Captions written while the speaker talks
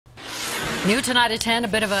New tonight at 10, a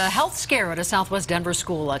bit of a health scare at a Southwest Denver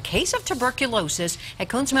school. A case of tuberculosis at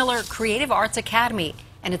Kunzmiller Creative Arts Academy,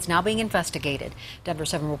 and it's now being investigated. Denver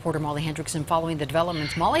 7 reporter Molly Hendrickson following the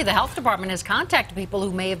developments. Molly, the health department has contacted people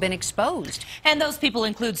who may have been exposed. And those people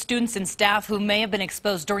include students and staff who may have been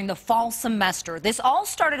exposed during the fall semester. This all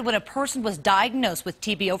started when a person was diagnosed with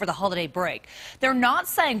TB over the holiday break. They're not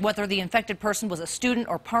saying whether the infected person was a student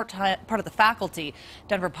or part of the faculty.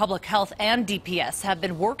 Denver Public Health and DPS have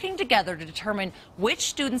been working together to determine which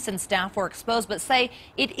students and staff were exposed, but say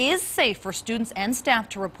it is safe for students and staff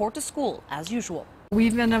to report to school as usual.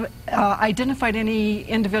 We've identified any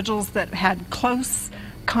individuals that had close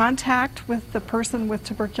contact with the person with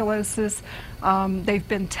tuberculosis. They've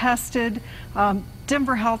been tested.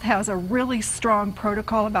 Denver Health has a really strong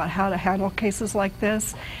protocol about how to handle cases like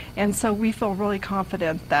this, and so we feel really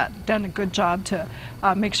confident that done a good job to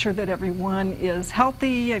make sure that everyone is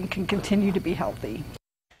healthy and can continue to be healthy.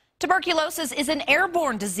 Tuberculosis is an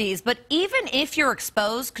airborne disease, but even if you're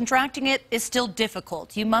exposed, contracting it is still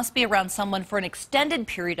difficult. You must be around someone for an extended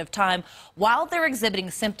period of time while they're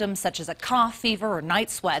exhibiting symptoms such as a cough, fever, or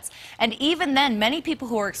night sweats. And even then, many people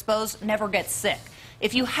who are exposed never get sick.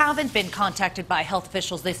 If you haven't been contacted by health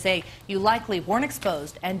officials, they say you likely weren't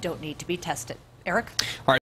exposed and don't need to be tested. Eric? All right.